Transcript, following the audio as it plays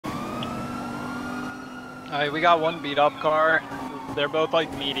Alright, we got one beat up car. They're both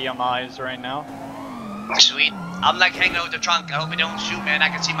like medium eyes right now. Sweet. I'm like hanging out with the trunk. I hope it don't shoot, man. I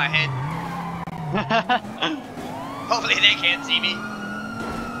can see my head. Hopefully they can't see me.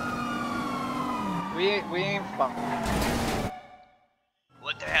 We ain't fucked.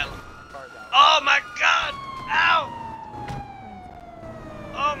 What the hell? Oh my god! Ow!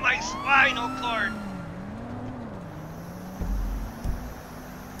 Oh, my spinal cord!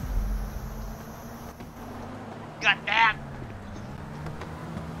 God damn!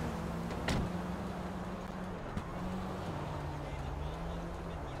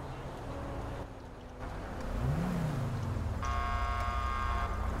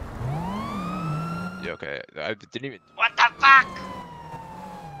 Yeah, okay. I didn't even. What the fuck?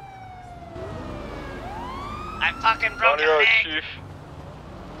 I fucking broke a leg. Chief.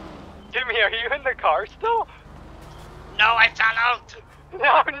 Jimmy, are you in the car still? No, I fell out.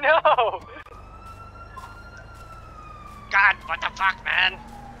 No. God, what the fuck, man?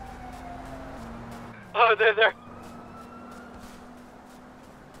 Oh, they're there.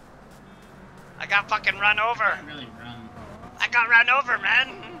 I got fucking run over. Can't really run. I got run over, man.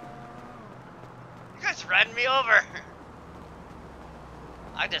 You guys ran me over.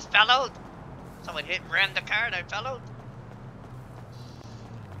 I just fell out. Someone rammed the car and I fell out.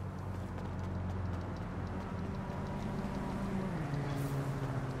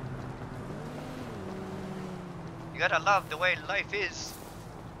 You gotta love the way life is.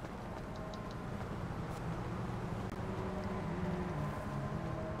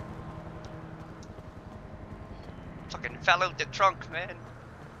 Fucking fell out the trunk, man.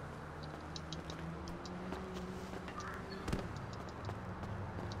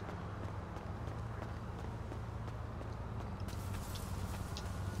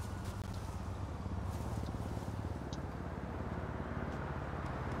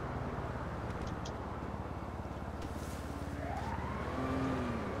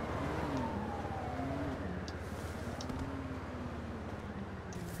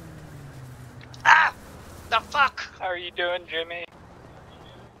 Ah! The fuck? How are you doing, Jimmy?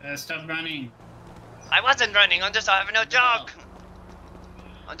 Stop running. I wasn't running, I'm just having a jog.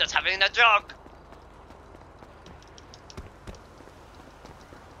 I'm just having a jog.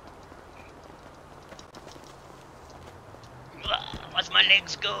 Watch my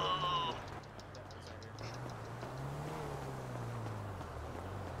legs go.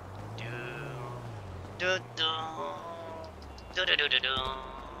 Do do do do do do do do.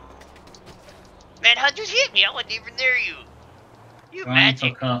 Man, how'd you hit me? I wasn't even near you. You Running for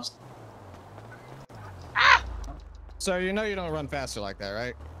magic. cops. Ah! So you know you don't run faster like that,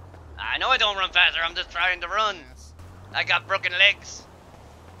 right? I know I don't run faster, I'm just trying to run. I got broken legs.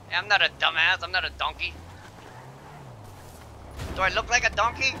 Yeah, I'm not a dumbass, I'm not a donkey. Do I look like a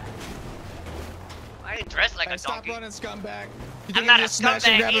donkey? I ain't dressed like Hey, a stop donkey. running, scumbag. You I'm think not you a just smash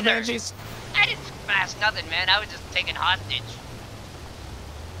and scumbag grab the either. Banshees? I didn't smash nothing, man. I was just taken hostage.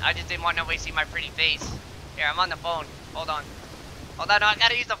 I just didn't want nobody to see my pretty face. Here, I'm on the phone. Hold on. Hold on, I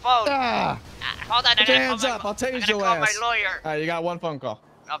gotta use the phone. Ah! Hold on, Put your hands up, I'll I tase gotta your call ass. my lawyer. Alright, you got one phone call.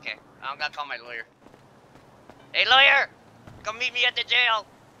 Okay, I'm gonna call my lawyer. Hey, lawyer! Come meet me at the jail.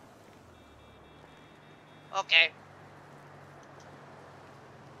 Okay.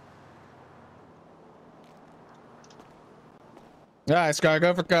 Alright, Scar,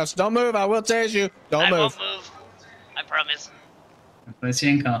 go for cuffs. Don't move, I will tase you. Don't I move. won't move. I promise. I'll place you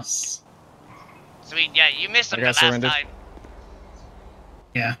in cuffs. Sweet, yeah, you missed I him the got last surrendered. time.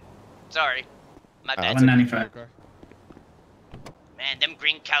 Yeah. Sorry. My bad. 195. Man, them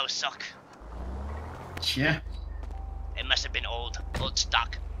green cows suck. Yeah. It must have been old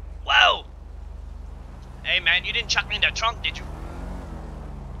stock. Whoa! Hey man, you didn't chuck me in the trunk, did you?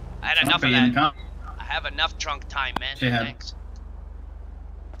 I had enough of Be in the that. car. I have enough trunk time, man. Yeah. Thanks.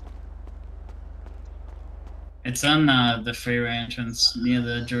 It's on the freeway entrance near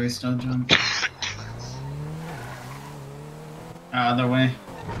the jury stall jump. Other way.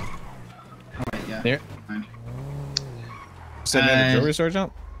 Oh wait, yeah. Here? Fine. Said near the jewelry store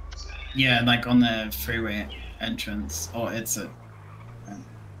jump? Yeah, like on the freeway entrance. Oh, it's a.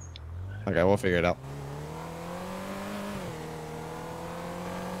 Okay, we'll figure it out.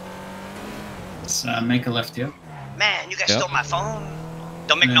 So make a left here. Man, you guys Yep. stole my phone.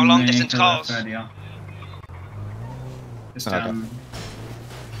 Don't make And no then long make distance a calls. left right here. Just Okay.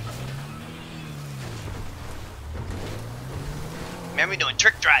 Man, we doing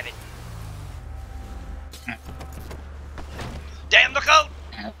trick driving. Damn, look out!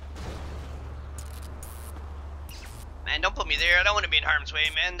 Man, don't put me there. I don't want to be in harm's way,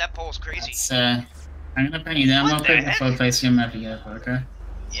 man. That pole's crazy. That's, I'm gonna pin you down What real the quick heck? before I place you in my vehicle, okay?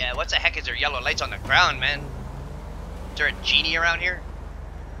 Yeah, what the heck is there yellow lights on the ground, man? Is there a genie around here?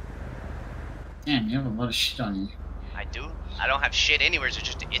 Damn, you have a lot of shit on you. I do. I don't have shit anywhere.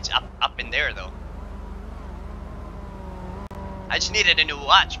 It's up in there though. I just needed a new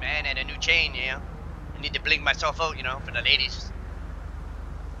watch, man, and a new chain, you know. I need to bling myself out, you know, for the ladies.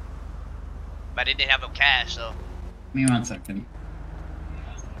 But I didn't have no cash, so. Give me 1 second.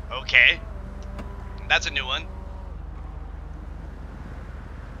 Okay. That's a new one.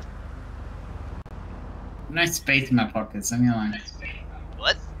 Nice space in my pockets, I'm lying.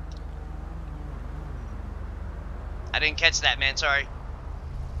 What? I didn't catch that, man, sorry.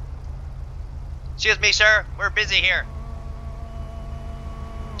 Excuse me, sir. We're busy here.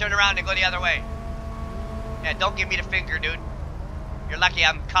 Turn around and go the other way. Yeah, don't give me the finger, dude. You're lucky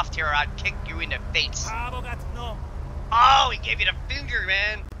I'm cuffed here or I'd kick you in the face. Oh, he gave you the finger,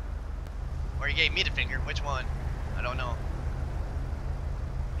 man. Or he gave me the finger. Which one? I don't know.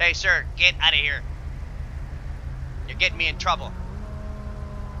 Hey, sir, get out of here. You're getting me in trouble.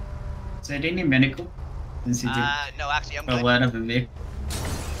 So, do you need medical? Since you did No, actually, I'm a good. lot of a vehicle.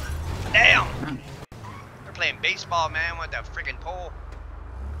 Damn! We're playing baseball, man, with the freaking pole.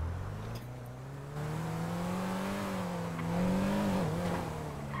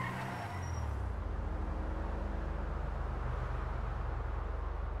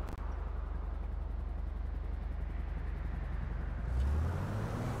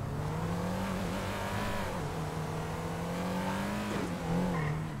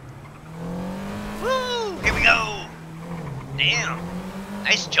 Woo! Here we go! Damn!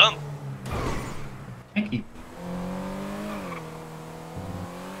 Nice jump. Thank you.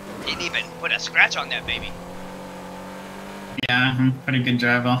 Didn't even put a scratch on that baby. Yeah, I'm a pretty good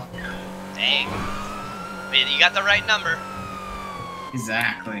driver. Dang. Man, you got the right number.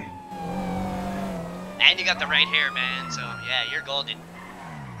 Exactly. And you got the right hair, man. So, yeah, you're golden.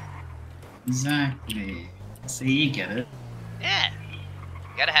 Exactly. So you get it. Yeah.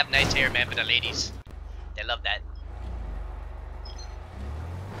 You gotta have nice hair, man, for the ladies. They love that.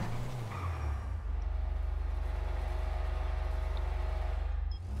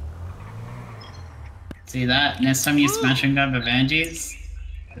 See that? Next time you smash and grab Avanges,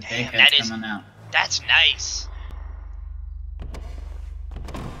 the Damn, big that head's is- coming out. That's nice.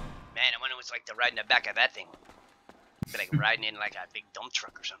 Man, I wonder what it's like to ride in the back of that thing. Be like riding in like a big dump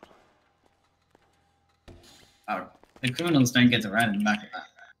truck or something. Oh, the criminals don't get to ride in the back of that.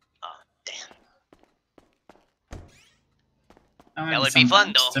 Oh, damn. Oh, That would be fun,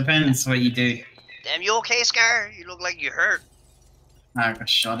 sometimes. though. Depends what you do. Damn, you okay, Scar? You look like you hurt. I got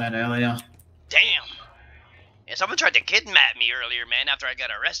shot at earlier. Damn. Yeah, someone tried to kidnap me earlier, man, after I got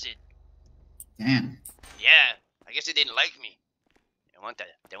arrested. Damn. Yeah, I guess they didn't like me. They want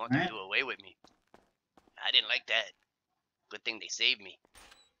to Right. do away with me. I didn't like that. Good thing they saved me.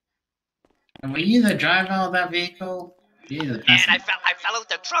 Were you the driver of that vehicle? You the Man, passenger. I fell out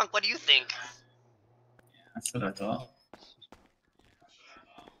the trunk. What do you think? That's what I thought.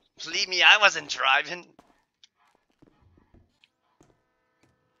 Believe me, I wasn't driving.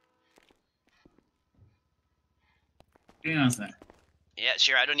 Give me 1 sec. Yeah,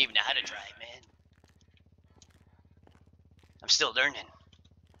 sure, I don't even know how to drive, man. I'm still learning.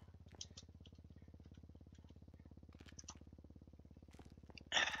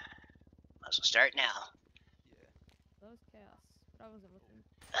 Might as well start now. That was chaos, but I wasn't looking.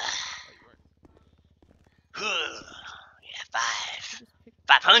 Yeah, five. Just pick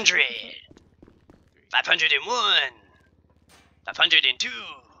 500. 501. 502.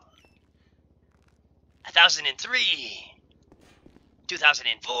 1003.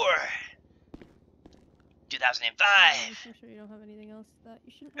 2004. 2005. I'm sure you don't have anything else that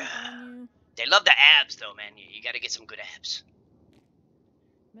you shouldn't have on you. They love the abs, though, man. You gotta get some good abs.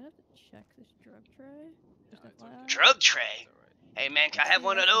 I'm gonna have to check this drug tray. Just FYI. Drug tray. Hey, man, can I have See,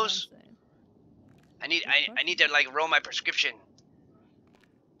 one of that's what I'm those? saying. I need to like roll my prescription.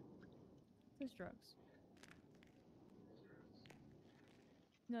 There's drugs.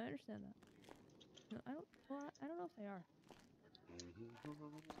 No, I understand that. No, I don't. Well, I don't know if they are.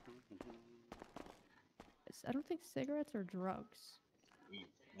 I don't think cigarettes are drugs.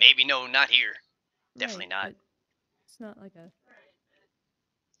 Maybe no, not here. Definitely Right, not. but it's not like a.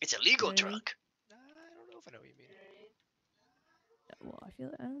 It's a legal Really? drug. I don't know if I know what you mean. Well, I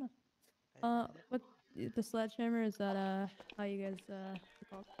feel. I don't know. What the sledgehammer is that? How you guys what's it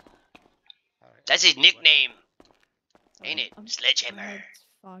called? Alright. That's his nickname, ain't Sorry, it? I'm- Sledgehammer. It's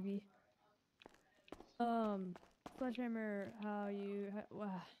foggy. Sledgehammer. How you?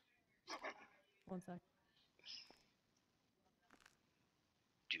 Wow. 1 sec.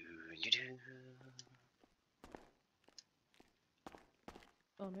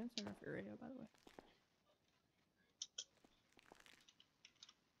 Oh man, turn off your radio, by the way.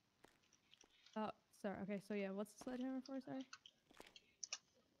 Oh, sorry. Okay, so yeah, what's the sledgehammer for? Sorry.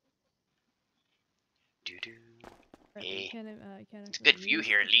 Doo-doo. Right, Hey, can't it's a good view use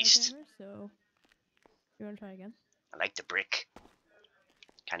here the at least. sledgehammer, so you want to try again? I like the brick.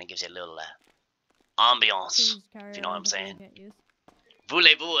 Kind of gives it a little ambiance, So you just carry if you know what on I'm with what you saying. can't use.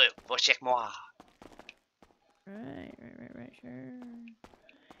 Voulez-vous vos check moi? Right, sure.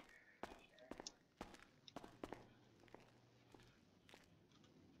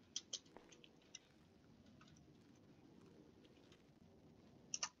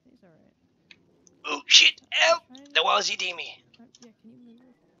 He's alright. Oh shit! Help! Try and- The wall's eating me. Yeah, can you move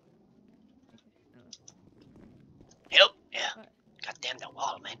it? Okay, Help! Yeah. What? God damn that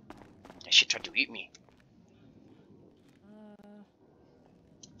wall, man. That shit tried to eat me.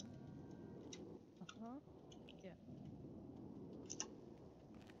 Yeah.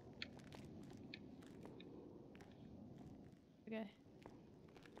 Okay.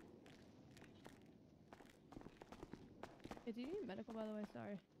 Hey, do you need medical, by the way?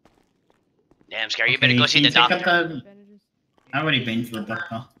 Sorry. Damn, Scary, you Okay, better go can see you the take doctor. up the- Bandages. I've already been to the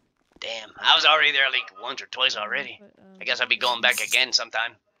doctor. Damn, I was already there like once or twice already. But, I guess I'll be going back again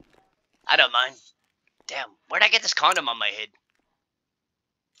sometime. I don't mind. Damn, where'd I get this condom on my head?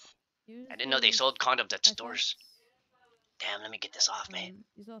 I didn't know they sold condoms at stores. Damn, let me get this off, man.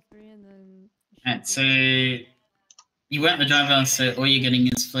 Use all three and then. Alright, so you weren't the driver, so all you're getting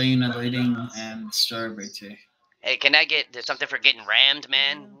is flame, eluding, and strawberry too. Hey, can I get something for getting rammed,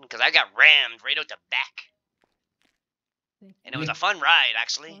 man? Because I got rammed right out the back. And it was a fun ride,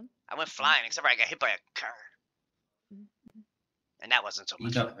 actually. I went flying, except for I got hit by a car. And that wasn't so You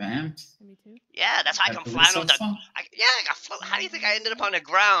much got fun. rammed? Me too. Yeah, that's how I By come police flying off the... officer? Yeah, I got flown. How do you think I ended up on the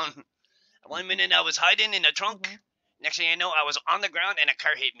ground? 1 minute I was hiding in the trunk. Next thing I know, I was on the ground and a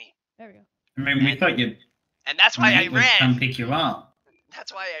car hit me. There we go. I mean, we thought you. And that's why I would come ran. pick you up.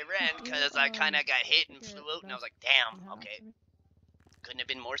 That's why I ran, because I kind of got hit and flew out, and I was like, damn, okay. Couldn't have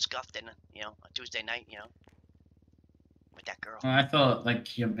been more scuffed than, you know, a Tuesday night, you know, with that girl. Well, I thought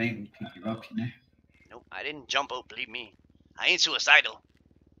like your mate would pick you up, you know. Nope, I didn't jump out, believe me. I ain't suicidal.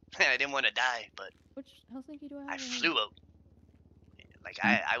 I didn't want to die, but Which Helsinki do I have? I in here? flew out. Like,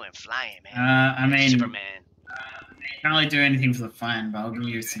 I went flying, man. I mean, Superman. can't really do anything for the fine, but I'll give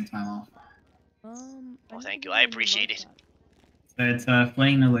you some time off. Well, thank you. I appreciate it. So it's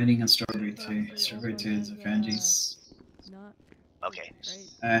flame, eluding, and strawberry too. Strawberry too is a phalanges. Okay.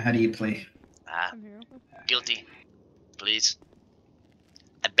 How do you play? Guilty. Please.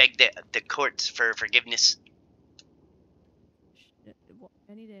 I beg the courts for forgiveness.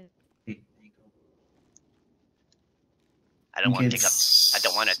 I need it. I don't want to take up. I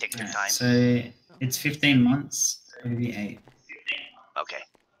don't want to take your time. So it's 15 months. It'll be 8. Okay.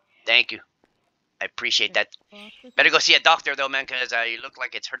 Thank you. I appreciate that. Better go see a doctor though, man, because you look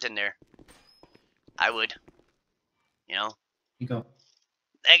like it's hurting there. I would. You know. You go.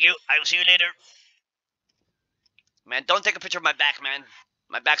 Thank you. I will see you later. Man, don't take a picture of my back, man.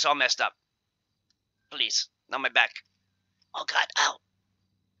 My back's all messed up. Please. Not my back. Oh, God. Ow.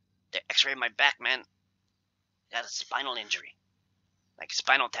 They x-rayed my back, man. Got a spinal injury. Like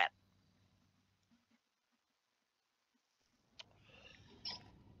Spinal Tap.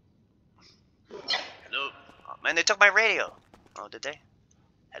 Hello? Oh, man, they took my radio. Oh, did they?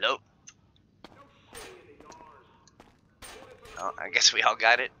 Hello? Oh, I guess we all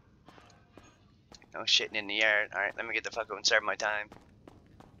got it. No shitting in the yard. Alright, let me get the fuck out and serve my time.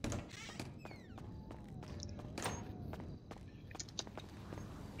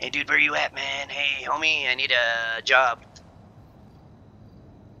 Hey dude, where you at, man? Hey homie, I need a job.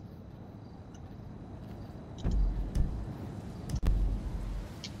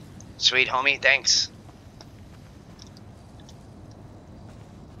 Sweet homie, thanks.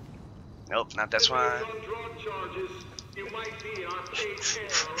 Nope, not this one.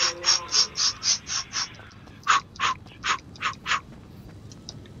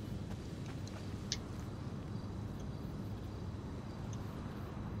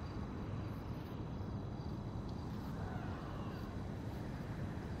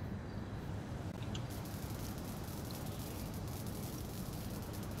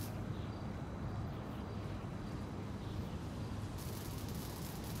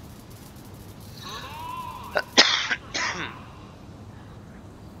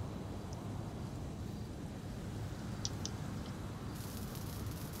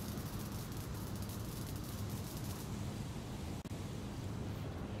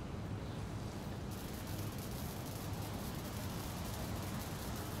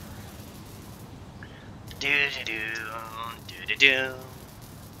 Do do do do do do.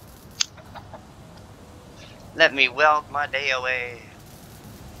 Let me weld my day away.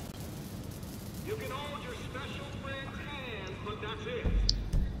 You can hold your special friend's hand, but that's it.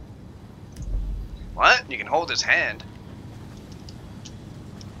 What? You can hold his hand.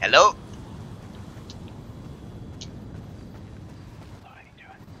 Hello?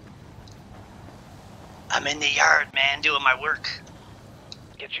 I'm in the yard, man, doing my work.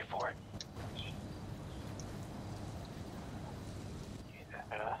 Get you for it.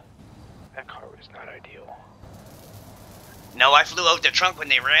 That car was not ideal. No, I flew out the trunk when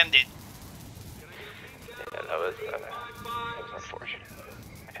they rammed it. Yeah, that was unfortunate.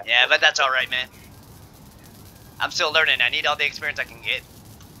 Yeah, but that's alright, man. I'm still learning. I need all the experience I can get.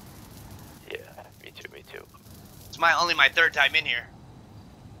 Yeah, me too, me too. It's only my third time in here.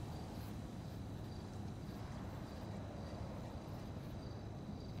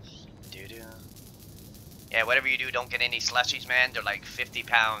 Doo-doo. Yeah, whatever you do, don't get any slushies, man. They're like 50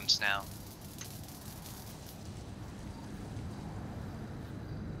 pounds now.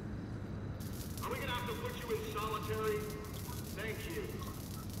 Are we gonna have to put you in solitary? Thank you.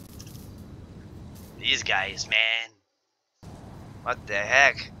 These guys, man. What the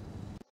heck?